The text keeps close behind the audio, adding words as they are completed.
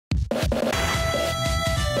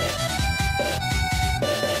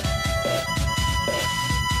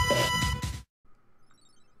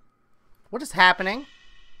What is happening?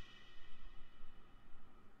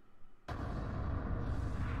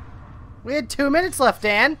 We had 2 minutes left,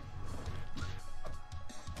 Dan.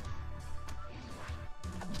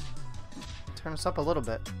 Turn us up a little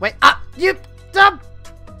bit. Wait, you stop!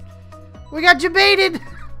 We got baited!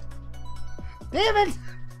 Damn it!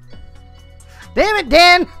 Damn it,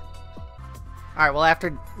 Dan! Alright, well,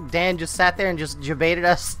 after Dan just sat there and just baited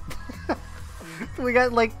us, we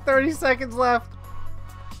got like 30 seconds left.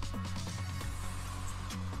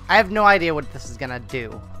 I have no idea what this is gonna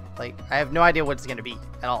do. Like, I have no idea what it's gonna be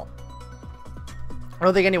at all. I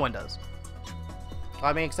don't think anyone does.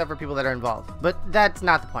 I mean, except for people that are involved. But that's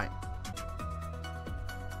not the point.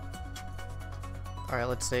 Alright,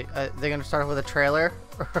 let's see. They're gonna start with a trailer?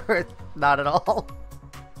 Or not at all?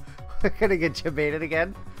 We're gonna get baited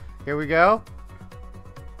again. Here we go.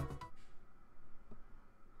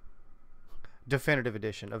 Definitive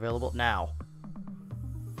Edition. Available now.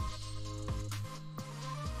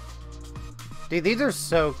 Dude, these are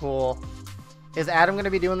so cool. Is Adam gonna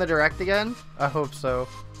be doing the direct again? I hope so.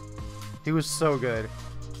 He was so good.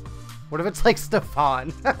 What if it's like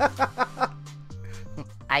Stefan?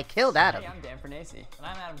 I killed Adam. Hey, I'm Dan Fernacey. And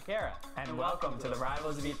I'm Adam Kara. And welcome to the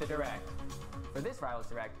Rivals of Aether Direct. For this Rivals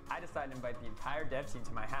Direct, I decided to invite the entire dev team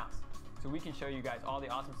to my house, so we can show you guys all the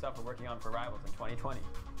awesome stuff we're working on for Rivals in 2020.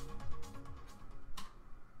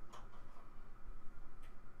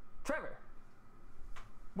 Trevor!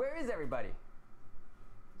 Where is everybody?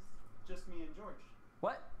 Just me and George.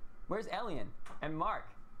 What? Where's Elian? And Mark?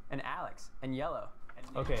 And Alex? And Yellow?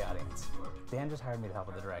 Okay, audience. Dan just hired me to help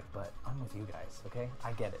with the direct, but I'm with you guys, okay?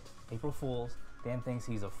 I get it. April Fools. Dan thinks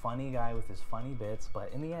he's a funny guy with his funny bits,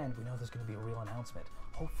 but in the end, we know there's going to be a real announcement.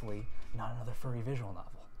 Hopefully, not another furry visual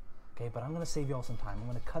novel. Okay, but I'm going to save you all some time. I'm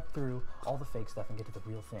going to cut through all the fake stuff and get to the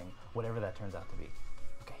real thing, whatever that turns out to be.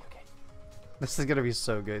 Okay. This is gonna be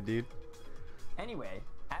so good, dude. Anyway,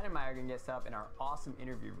 Adam and I are going to get set up in our awesome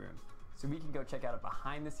interview room, so we can go check out a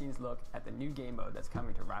behind-the-scenes look at the new game mode that's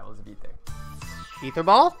coming to Rivals of Aether. Ether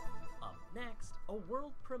Ball? Up next, a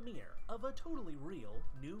world premiere of a totally real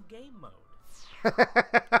new game mode.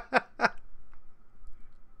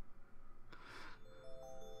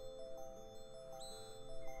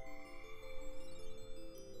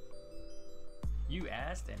 You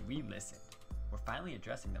asked and we listened. We're finally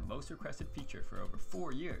addressing the most requested feature for over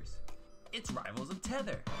 4 years. It's Rivals of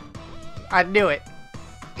Tether. I knew it.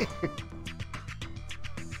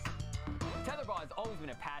 Tetherball has always been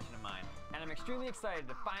a passion of mine, and I'm extremely excited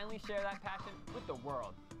to finally share that passion with the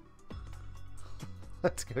world.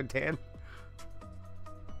 Let's go, Dan.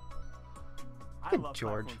 I love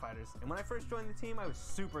George. platform fighters, and when I first joined the team, I was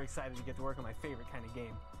super excited to get to work on my favorite kind of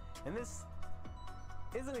game. And this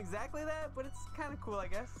isn't exactly that, but it's kind of cool, I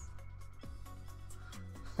guess.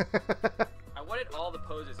 I wanted all the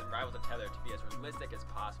poses in Rivals of Tether to be as realistic as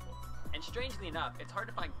possible. And strangely enough, it's hard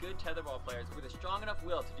to find good tetherball players with a strong enough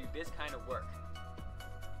will to do this kind of work.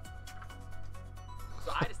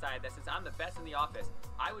 So I decided that since I'm the best in the office,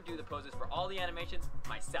 I would do the poses for all the animations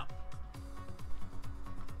myself.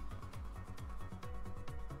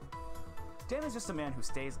 Dan is just a man who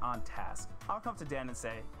stays on task. I'll come to Dan and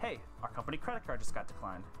say, hey, our company credit card just got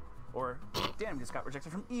declined. Or, Dan, we just got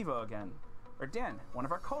rejected from Evo again. Or, Dan, one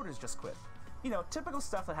of our coders just quit. You know, typical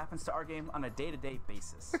stuff that happens to our game on a day-to-day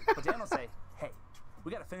basis. But Dan will say, hey,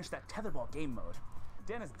 we gotta finish that tetherball game mode.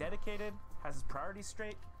 Dan is dedicated, has his priorities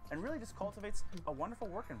straight, and really just cultivates a wonderful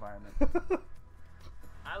work environment.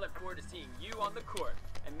 I look forward to seeing you on the court.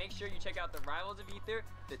 And make sure you check out the Rivals of Aether,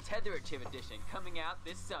 the Tetherative Edition, coming out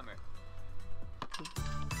this summer.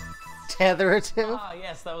 Tetherative? Ah,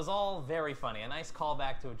 yes, that was all very funny. A nice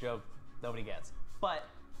callback to a joke nobody gets. But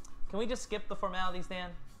can we just skip the formalities,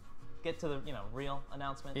 Dan? Get to the, real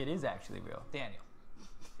announcement? It is actually real. Daniel,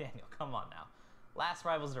 come on now. Last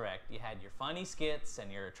Rivals Direct, you had your funny skits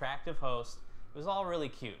and your attractive host. It was all really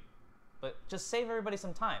cute. But just save everybody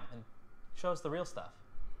some time and show us the real stuff.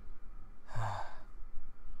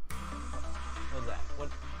 What was that? What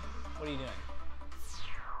are you doing?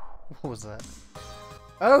 What was that?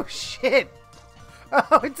 Oh, shit!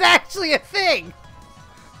 Oh, it's actually a thing!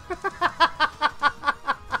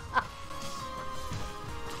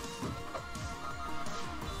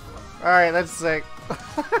 Alright, that's sick.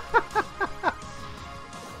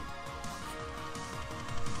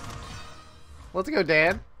 Let's go,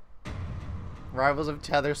 Dan. Rivals of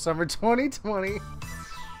Tether Summer 2020.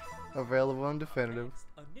 Available on Definitive. Next,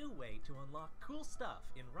 a new way to unlock cool stuff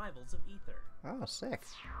in Rivals of Aether. Oh, sick.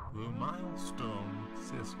 The milestone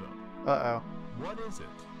system. Uh-oh. What is it?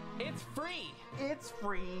 It's free. It's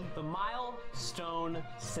free. The Milestone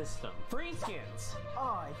System. Free skins.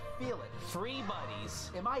 Oh, I feel it. Free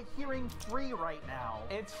buddies. Am I hearing free right now?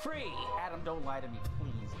 It's free. Adam, don't lie to me.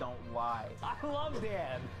 Please, don't lie. I love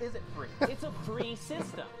Dan. Is it free? It's a free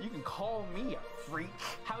system. You can call me a freak.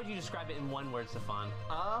 How would you describe it in one word, Stefan?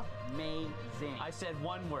 Amazing. I said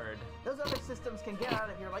one word. Those other systems can get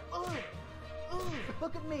out of here like, ugh,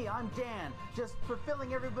 look at me, I'm Dan, just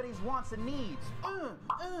fulfilling everybody's wants and needs.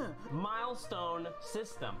 Milestone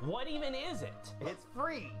System. What even is it? It's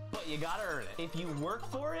free. But you gotta earn it. If you work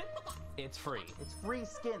for it, it's free. It's free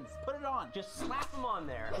skins. Put it on. Just slap them on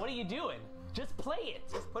there. What are you doing? Just play it.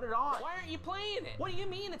 Just put it on. Why aren't you playing it? What do you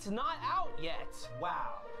mean it's not out yet?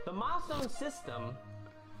 Wow. The Milestone System.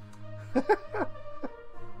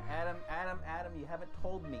 Adam, you haven't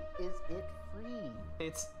told me. Is it free?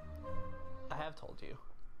 I have told you.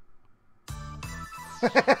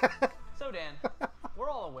 So Dan, we're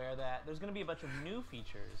all aware that there's going to be a bunch of new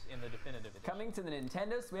features in the definitive edition. Coming to the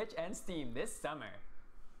Nintendo Switch and Steam this summer.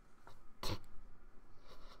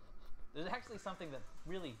 There's actually something that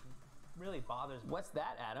really bothers me. What's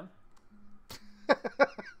that, Adam?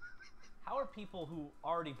 How are people who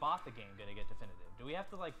already bought the game going to get definitive? Do we have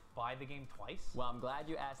to like buy the game twice? Well, I'm glad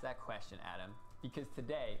you asked that question, Adam, because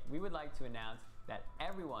today we would like to announce that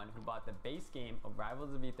everyone who bought the base game of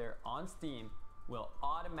Rivals of Aether on Steam will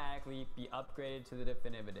automatically be upgraded to the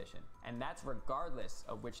definitive edition. And that's regardless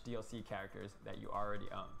of which DLC characters that you already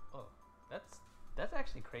own. Oh, that's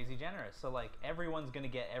actually crazy generous. So like everyone's going to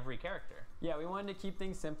get every character. Yeah, we wanted to keep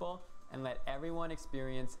things simple and let everyone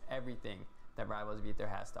experience everything that Rivals of Aether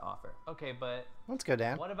has to offer. Okay, but Let's go,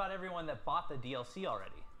 Dan. what about everyone that bought the DLC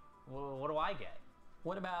already? What do I get?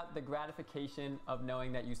 What about the gratification of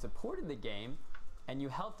knowing that you supported the game and you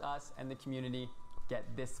helped us and the community get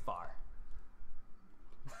this far?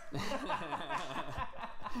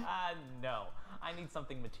 No. I need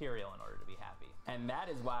something material in order to be happy. And that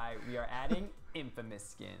is why we are adding infamous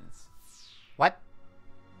skins. What?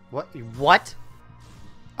 What?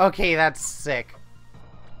 Okay, that's sick.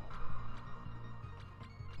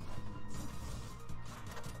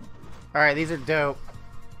 Alright, these are dope.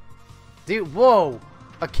 Dude, whoa!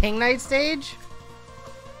 A King Knight stage?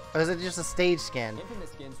 Or is it just a stage skin?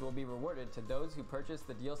 Infamous skins will be rewarded to those who purchase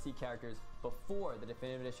the DLC characters before the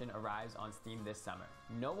definitive edition arrives on Steam this summer.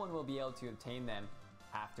 No one will be able to obtain them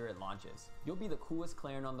after it launches. You'll be the coolest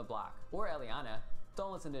Claren on the block. Or Eliana.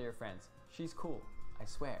 Don't listen to your friends. She's cool, I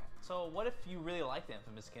swear. So what if you really like the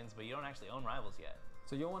infamous skins, but you don't actually own Rivals yet?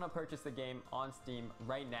 So you'll want to purchase the game on Steam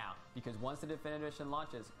right now, because once the definitive edition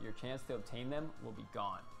launches, your chance to obtain them will be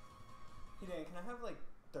gone. Hey Dan, can I have like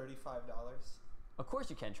 $35? Of course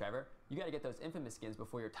you can, Trevor. You gotta get those infamous skins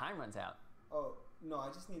before your time runs out. Oh, no, I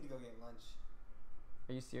just need to go get lunch.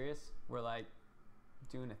 Are you serious? We're like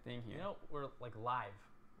doing a thing here. You know, we're like live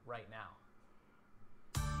right now.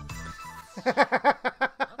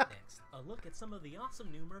 Up next, a look at some of the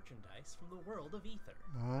awesome new merchandise from the world of Aether.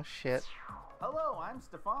 Oh, shit. Hello, I'm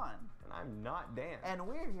Stefan, And I'm not Dan. and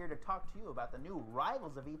we're here to talk to you about the new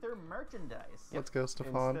Rivals of Aether merchandise. Let's go,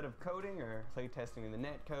 Stefan. Instead of coding or playtesting in the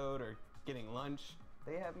netcode or getting lunch,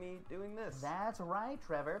 they have me doing this. That's right,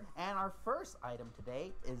 Trevor. And our first item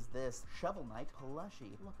today is this Shovel Knight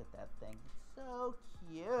plushie. Look at that thing. So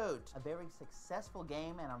cute. A very successful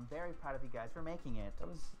game, and I'm very proud of you guys for making it. That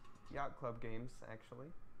was Yacht Club Games, actually.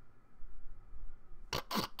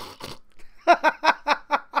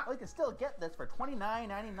 Oh, you can still get this for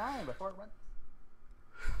 $29.99 before it runs.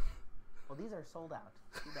 Well, these are sold out.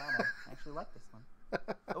 Too bad. I actually like this one.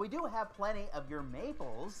 But we do have plenty of your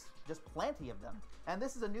maples. Just plenty of them. And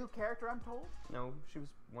this is a new character, I'm told? No, she was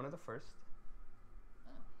one of the first.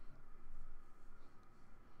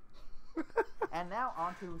 And now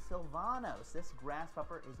on to Sylvanos. This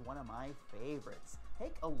grasshopper is one of my favorites.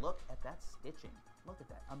 Take a look at that stitching. Look at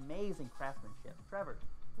that. Amazing craftsmanship. Trevor,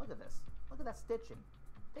 look at this. Look at that stitching.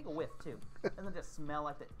 Take a whiff, too. Doesn't it just smell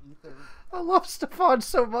like the ether? I love Stefan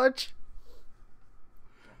so much.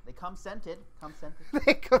 They come scented. Come scented.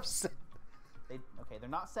 They come sit. Okay, they're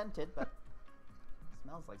not scented, but it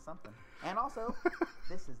smells like something. And also,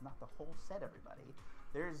 this is not the whole set, everybody.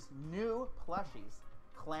 There's new plushies,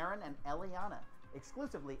 Claren and Eliana,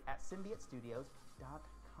 exclusively at symbiotestudios.com.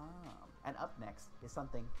 And up next is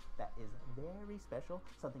something that is very special,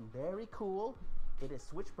 something very cool. It is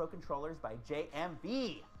Switch Pro controllers by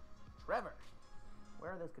JMB. Trevor,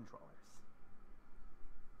 where are those controllers?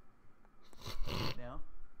 No?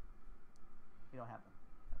 You don't have them.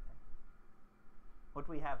 Okay. What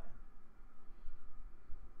do we have then?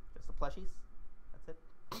 Just the plushies? That's it?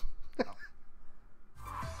 Oh.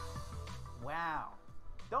 Wow.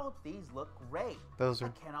 Don't these look great? Those I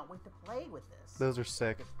are cannot wait to play with this. those are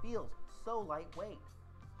sick. It feels so lightweight,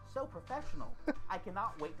 so professional. I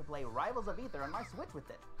cannot wait to play Rivals of Aether on my Switch with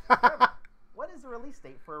it. Trevor, what is the release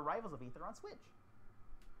date for Rivals of Aether on Switch?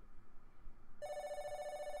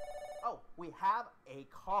 Oh, we have a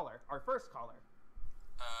caller, our first caller.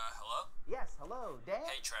 Hello? Yes, hello, Dan?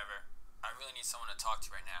 Hey, Trevor. I really need someone to talk to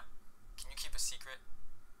right now. Can you keep a secret?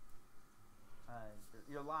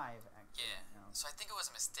 You're live, actually. Yeah. No. So I think it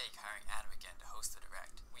was a mistake hiring Adam again to host the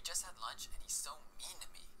Direct. We just had lunch, and he's so mean to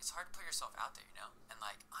me. It's hard to put yourself out there, you know? And,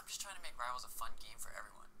 like, I'm just trying to make Rivals a fun game for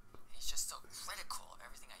everyone. And he's just so critical of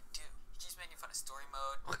everything I do. He keeps making fun of story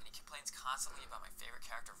mode, and he complains constantly about my favorite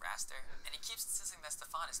character, Raster. And he keeps insisting that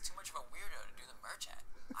Stefan is too much of a weirdo to do the merch ad.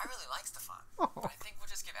 I really like Stefan, but I think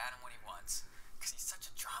we'll just give Adam what he wants, because he's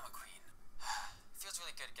such a drama queen. It feels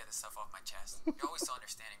really good to get this stuff off my chest. You're always so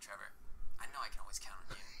understanding, Trevor. I know I can always count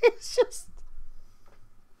on you. It's just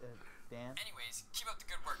Dan? Anyways, keep up the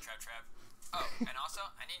good work, Trev. Oh, and also,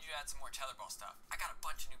 I need you to add some more Tetherball stuff. I got a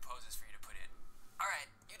bunch of new poses for you to put in. Alright,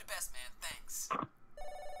 you the best, man. Thanks.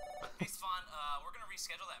 Hey, Stefan, we're gonna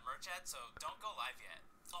reschedule that merch ad, so don't go live yet.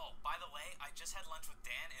 Oh, by the way, I just had lunch with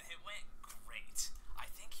Dan, and it went great. I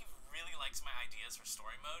think he really likes my ideas for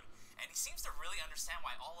story mode, and he seems to really understand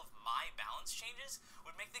why all of my balance changes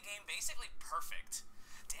would make the game basically perfect.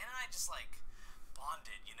 Dan and I just, like,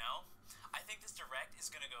 bonded, you know? I think this Direct is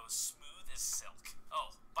gonna go smooth as silk.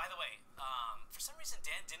 Oh, by the way, for some reason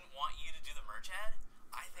Dan didn't want you to do the merch ad.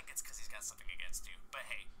 I think it's because he's got something against you. But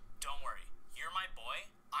hey, don't worry. You're my boy.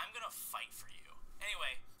 I'm gonna fight for you.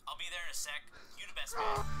 Anyway, I'll be there in a sec. You the best,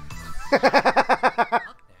 man.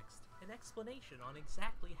 Up next, an explanation on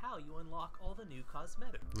exactly how you unlock all the new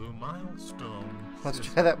cosmetics. The milestone. let's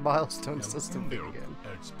system. try that milestone An system thing in-depth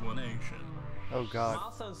again. Explanation. Oh god.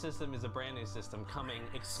 Milestone system is a brand new system coming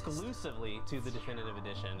exclusively to the Definitive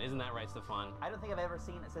Edition. Isn't that right, Stefan? I don't think I've ever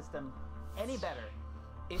seen a system any better.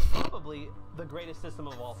 It's probably the greatest system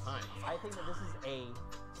of all time. I think that this is a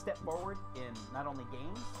step forward in not only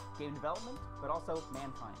games, game development, but also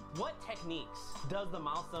mankind. What techniques does the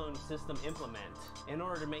milestone system implement in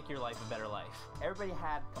order to make your life a better life? Everybody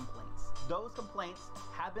had complaints. Those complaints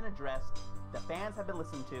have been addressed, the fans have been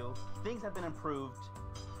listened to, things have been improved.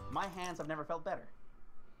 My hands have never felt better.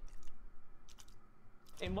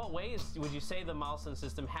 In what ways would you say the milestone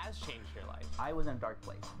system has changed your life? I was in a dark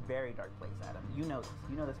place, very dark place, Adam. You know this.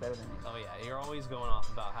 You know this better than me. Oh yeah, you're always going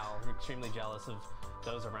off about how you're extremely jealous of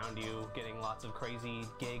those around you, getting lots of crazy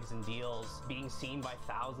gigs and deals, being seen by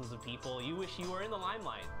thousands of people. You wish you were in the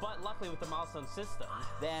limelight. But luckily with the milestone system,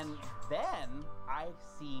 Then I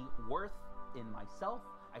see worth in myself.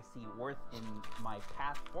 I see worth in my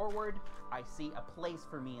path forward. I see a place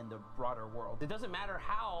for me in the broader world. it doesn't matter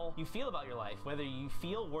how you feel about your life, whether you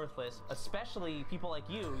feel worthless, especially people like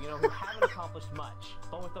you know, who haven't accomplished much.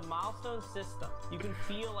 But with the milestone system, you can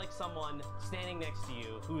feel like someone standing next to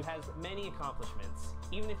you who has many accomplishments,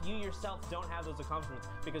 even if you yourself don't have those accomplishments,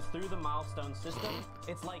 because through the milestone system,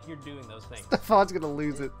 it's like you're doing those things. Stefan's gonna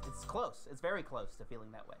lose it. It's close. It's very close to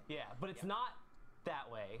feeling that way. Yeah, but it's not that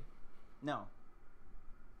way. No.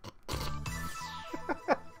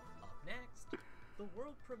 Up next, the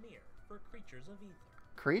world premiere for Creatures of Aether.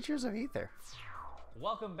 Creatures of Aether.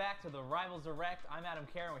 Welcome back to the Rivals Direct. I'm Adam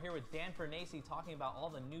Karen. We're here with Dan Fernacey talking about all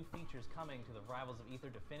the new features coming to the Rivals of Aether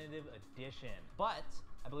Definitive Edition. But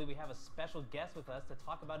I believe we have a special guest with us to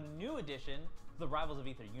talk about a new addition to the Rivals of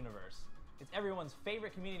Aether universe. It's everyone's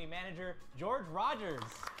favorite community manager, George Rogers.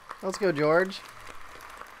 Let's go, George.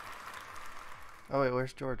 Oh wait,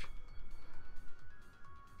 where's George?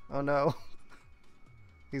 Oh no.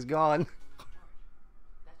 He's gone.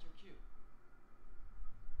 That's your cue.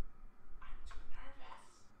 I'm too nervous.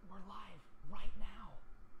 We're live right now.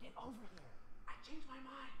 Get over here. I changed my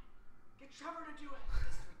mind. Get Trevor to do it.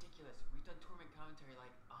 This is ridiculous. We've done tournament commentary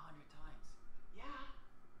like 100 times. Yeah,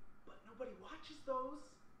 but nobody watches those.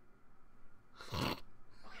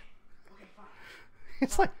 Okay, fine.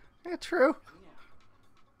 It's like, yeah, true. Yeah.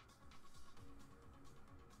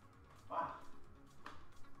 Wow.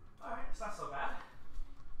 Alright, it's not so bad.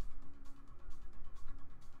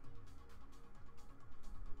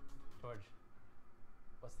 George,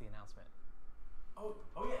 what's the announcement? Oh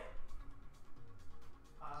yeah.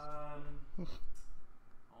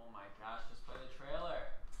 Oh my gosh, just play the trailer.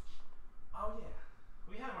 Oh yeah.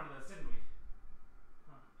 We had one of those, didn't we?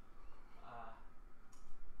 Huh.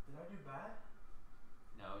 Did I do bad?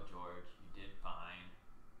 No, George, you did fine.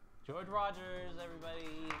 George Rogers,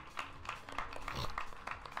 everybody.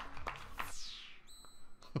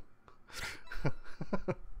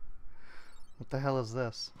 What the hell is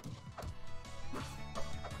this?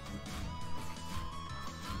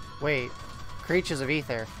 Wait. Creatures of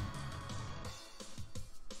Aether.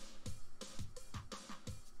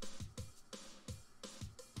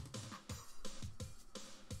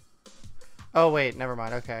 Oh, wait. Never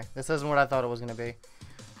mind. Okay. This isn't what I thought it was going to be.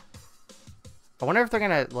 I wonder if they're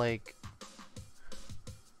going to, like,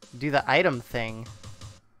 do the item thing.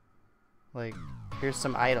 Like, here's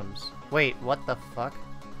some items. Wait, what the fuck?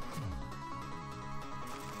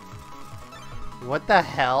 What the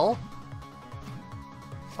hell?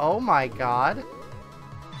 Oh my god.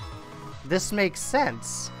 This makes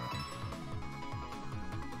sense.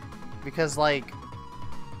 Because, like,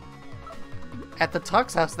 at the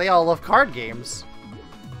Tux house, they all love card games.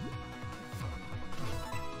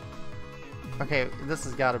 Okay, this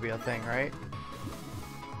has got to be a thing, right?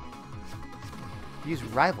 Use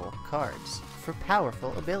rival cards for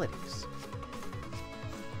powerful abilities.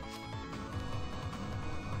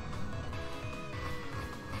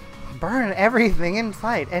 Burn everything in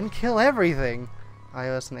sight and kill everything.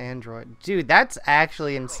 iOS and Android. Dude, that's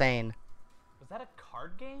actually insane. Was that a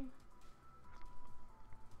card game?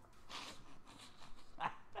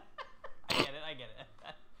 I get it.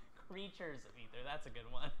 Creatures of Aether, that's a good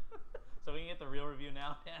one. So we can get the real review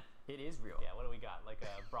now, Dan? It is real. Yeah, what do we got? Like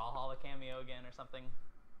a Brawlhalla cameo again or something?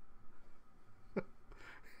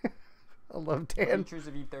 I love Dan.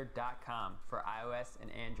 Creaturesofaether.com for iOS and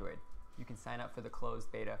Android. You can sign up for the closed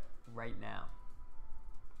beta right now.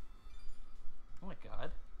 Oh my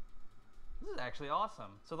god. This is actually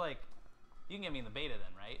awesome. So, like, you can get me in the beta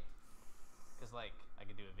then, right? Because, like, I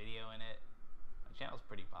could do a video in it. My channel's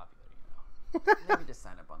pretty popular, you know. Maybe just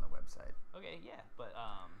sign up on the website. Okay, yeah, but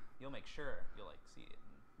you'll make sure you'll, like, see it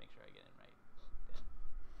and make sure I get in right. Dan.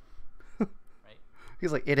 Right?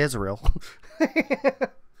 He's like, it is real. Okay,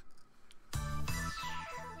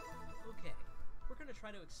 we're gonna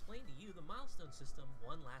try to explain to you the milestone system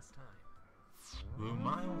one last time. The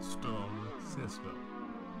milestone system.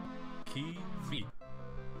 Key feat.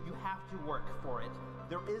 You have to work for it.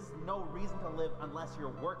 There is no reason to live unless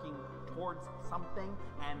you're working towards something,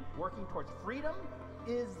 and working towards freedom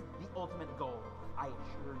is the ultimate goal. I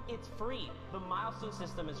assure you. It's free. The milestone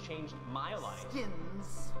system has changed my life.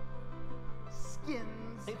 Skins.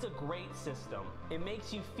 It's a great system. It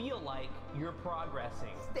makes you feel like you're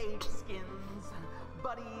progressing. Stage skins.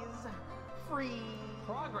 Buddies. Free.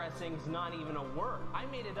 Progressing is not even a word. I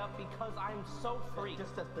made it up because I'm so free.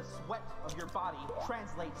 Just as the sweat of your body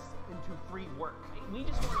translates into free work. We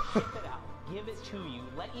just want to ship it out, give it to you,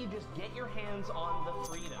 let you just get your hands on the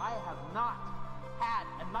freedom. I have not had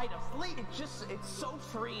a night of sleep. It's so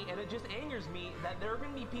free, and it just angers me that there are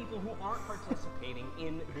going to be people who aren't participating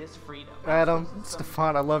in this freedom. Adam,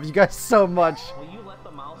 Stefan, I love you guys so much. Will you let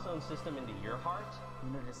the milestone system into your heart? You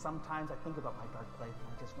know, just sometimes I think about my dark place and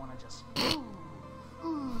I just want to just...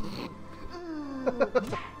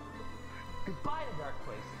 Goodbye to dark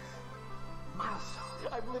places.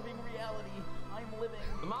 Milestone. I'm living reality. I'm living.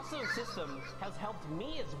 The milestone system has helped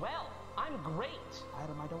me as well. I'm great.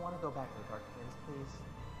 Adam, I don't want to go back to the dark place, please.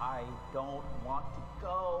 I don't want to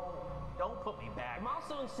go. Don't put me back. The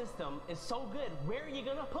milestone system is so good. Where are you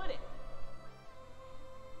gonna put it?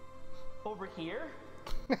 Over here?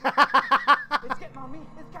 It's getting on me.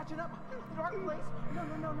 It's catching up. The dark place.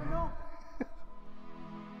 No.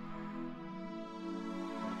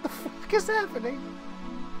 What the fuck is happening?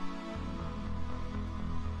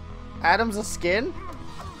 Adam's a skin?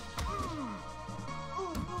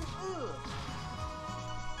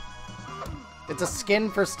 It's a skin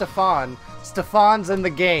for Stefan. Stefan's in the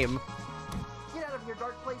game. Get out of your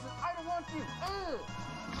dark places. I don't want you.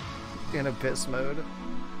 In abyss mode.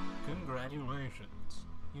 Congratulations.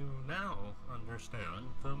 You now understand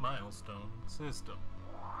the milestone system.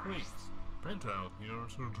 Please, print out your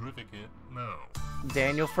certificate now.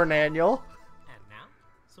 Daniel Fernaniel. And now,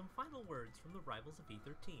 some final words from the Rivals of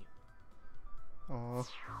Aether team. Oh,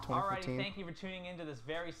 Alrighty, 2015. thank you for tuning into this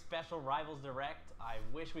very special Rivals Direct. I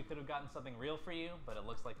wish we could have gotten something real for you, but it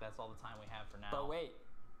looks like that's all the time we have for now. But wait,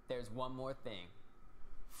 there's one more thing.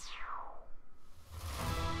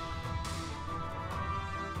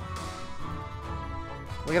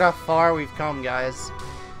 Look at how far we've come, guys.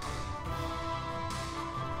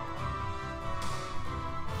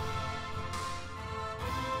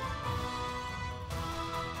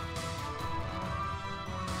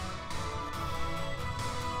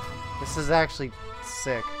 This is actually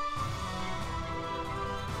sick.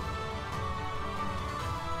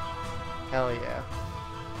 Hell yeah.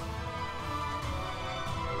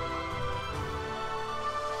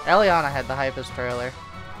 Eliana had the hypest trailer.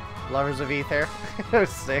 Lovers of Aether. It was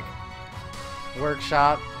sick.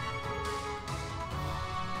 Workshop.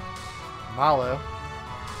 Malo.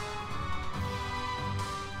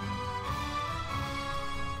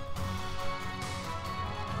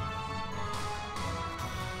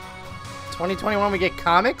 2021 we get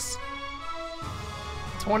comics?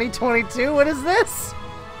 2022? What is this?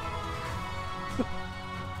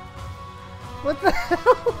 What the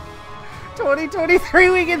hell? 2023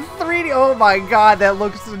 we get 3D. Oh my god, that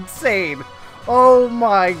looks insane. Oh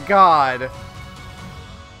my god.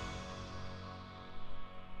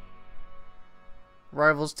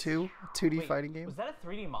 Rivals 2, a 2D Wait, fighting game. Was that a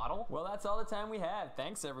 3D model? Well, that's all the time we have.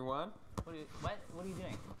 Thanks, everyone. What are you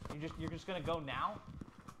doing? You're just gonna go now?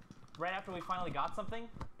 Right after we finally got something?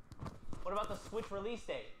 What about the Switch release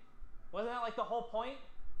date? Wasn't that like the whole point?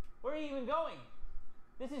 Where are you even going?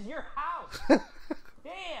 This is your house. Dan!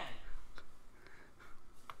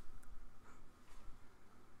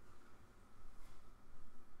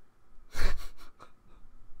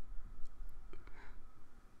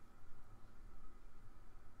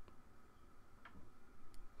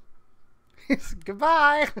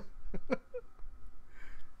 Goodbye.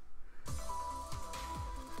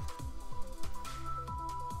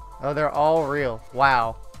 Oh, they're all real.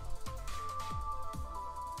 Wow.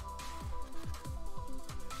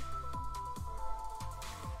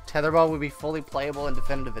 Tetherball would be fully playable in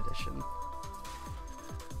Definitive Edition.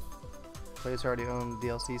 Players already own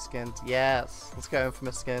DLC skins. Yes. Let's go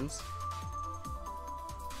Infamous skins.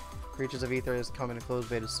 Creatures of Aether is coming to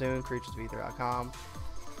closed beta soon. creaturesofether.com.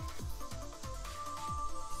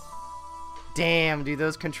 Damn, dude,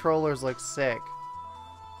 those controllers look sick.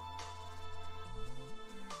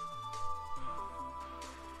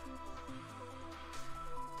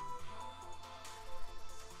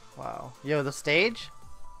 Wow. Yo, the stage?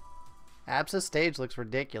 Absa's stage looks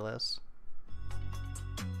ridiculous.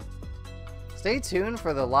 Stay tuned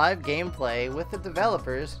for the live gameplay with the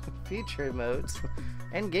developers, feature modes,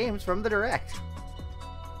 and games from the Direct.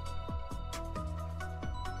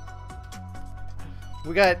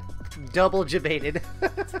 We got double debated.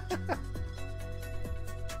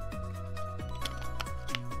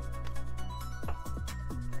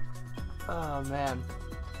 Oh man.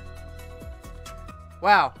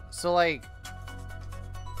 Wow. So like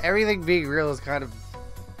everything being real is kind of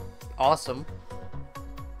awesome.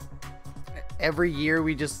 Every year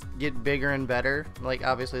we just get bigger and better. Like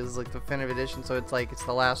obviously this is like the Definitive Edition, so it's like it's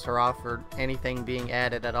the last hurrah for anything being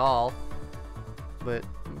added at all. But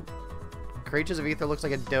Creatures of Aether looks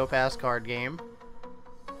like a dope-ass card game.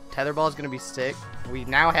 Tetherball is going to be sick. We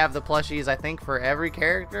now have the plushies, I think, for every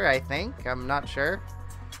character, I think. I'm not sure.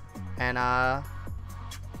 And,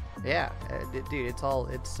 yeah. Dude, it's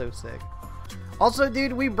so sick. Also,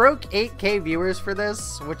 dude, we broke 8K viewers for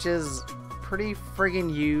this, which is pretty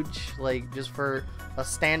friggin' huge. Like, just for a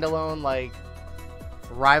standalone, like,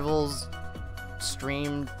 Rivals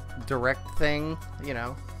stream direct thing, you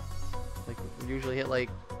know. Like, we usually hit, like,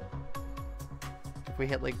 if we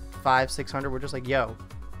hit like 500-600, we're just like, yo,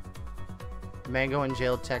 Mango in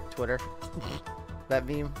jail, check Twitter. That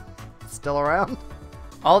meme still around.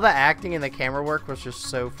 All the acting and the camera work was just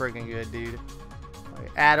so freaking good, dude.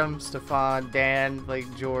 Like Adam, Stefan, Dan, like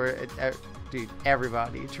George, dude,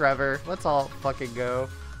 everybody, Trevor, let's all fucking go.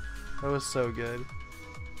 It was so good.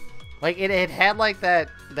 Like it had like that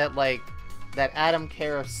Adam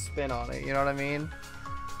Kara spin on it. You know what I mean?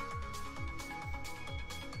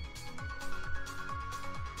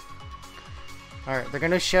 Alright, they're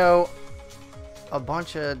gonna show a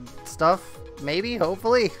bunch of stuff, maybe,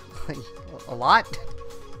 hopefully. A lot.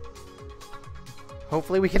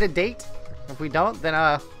 Hopefully we get a date. If we don't, then,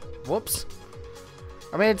 whoops.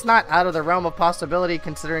 I mean, it's not out of the realm of possibility,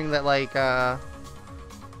 considering that, like, you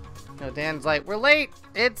know, Dan's like, we're late!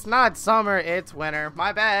 It's not summer, it's winter.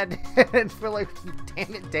 My bad. And we're like,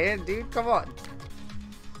 damn it, Dan, dude, come on.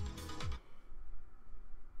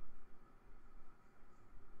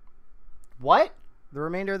 What? The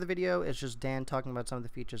remainder of the video is just Dan talking about some of the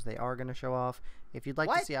features they are going to show off. If you'd like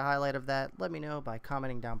to see a highlight of that, let me know by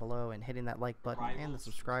commenting down below and hitting that like button and the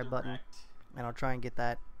subscribe button. And I'll try and get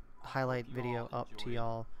that highlight video up to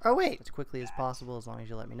y'all as quickly as possible, as long as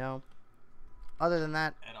you let me know. Other than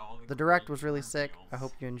that, the Direct was really sick. I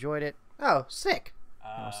hope you enjoyed it. Oh, sick!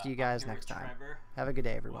 And I'll see you guys next time. Have a good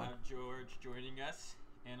day, everyone. We'll have George joining us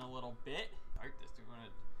in a little bit. Start this. Do we want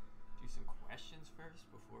to do some questions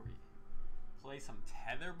first before we play some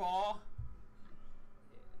tetherball?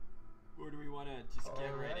 Or do we want to just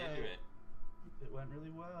get right into it? It went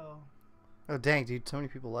really well. Oh, dang, dude. So many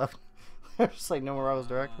people left. They're just like, no more Rivals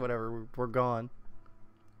Direct. Whatever. We're gone.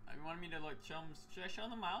 You wanted me to look, show them, should I show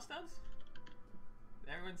them the milestones?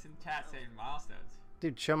 Everyone's in chat saying milestones.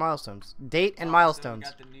 Dude, show milestones. Date and milestones.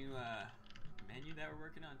 So we got the new menu that we're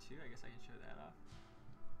working on too. I guess I can show that off.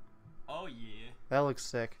 Oh yeah. That looks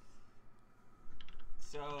sick.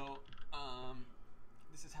 So,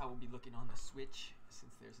 this is how we'll be looking on the Switch,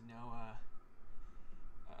 since there's no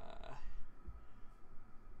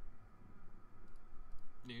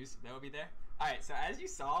news that will be there. Alright, so as you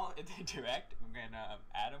saw in the direct, when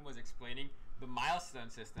Adam was explaining the milestone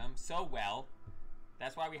system so well,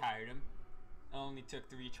 that's why we hired him. It only took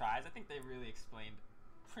 3 tries. I think they really explained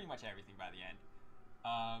pretty much everything by the end.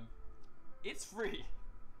 It's free.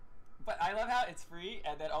 But I love how it's free,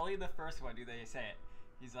 and then only the first one do they say it.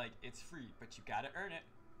 He's like, it's free, but you gotta earn it.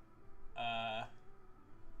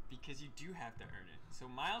 Because you do have to earn it. So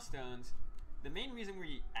milestones, the main reason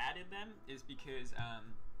we added them is because,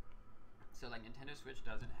 so like Nintendo Switch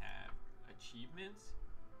doesn't have achievements.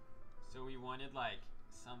 So we wanted like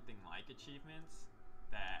something like achievements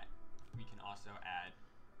that we can also add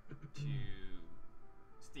to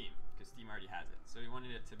Steam, because Steam already has it. So we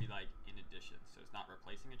wanted it to be like in addition. So it's not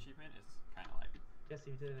replacing achievement, it's kind of like... Yes,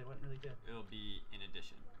 you did it. It went really good. It'll be in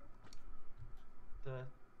addition. The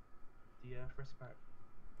first part.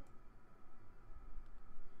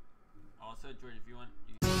 Also, George, if you want,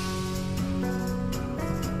 you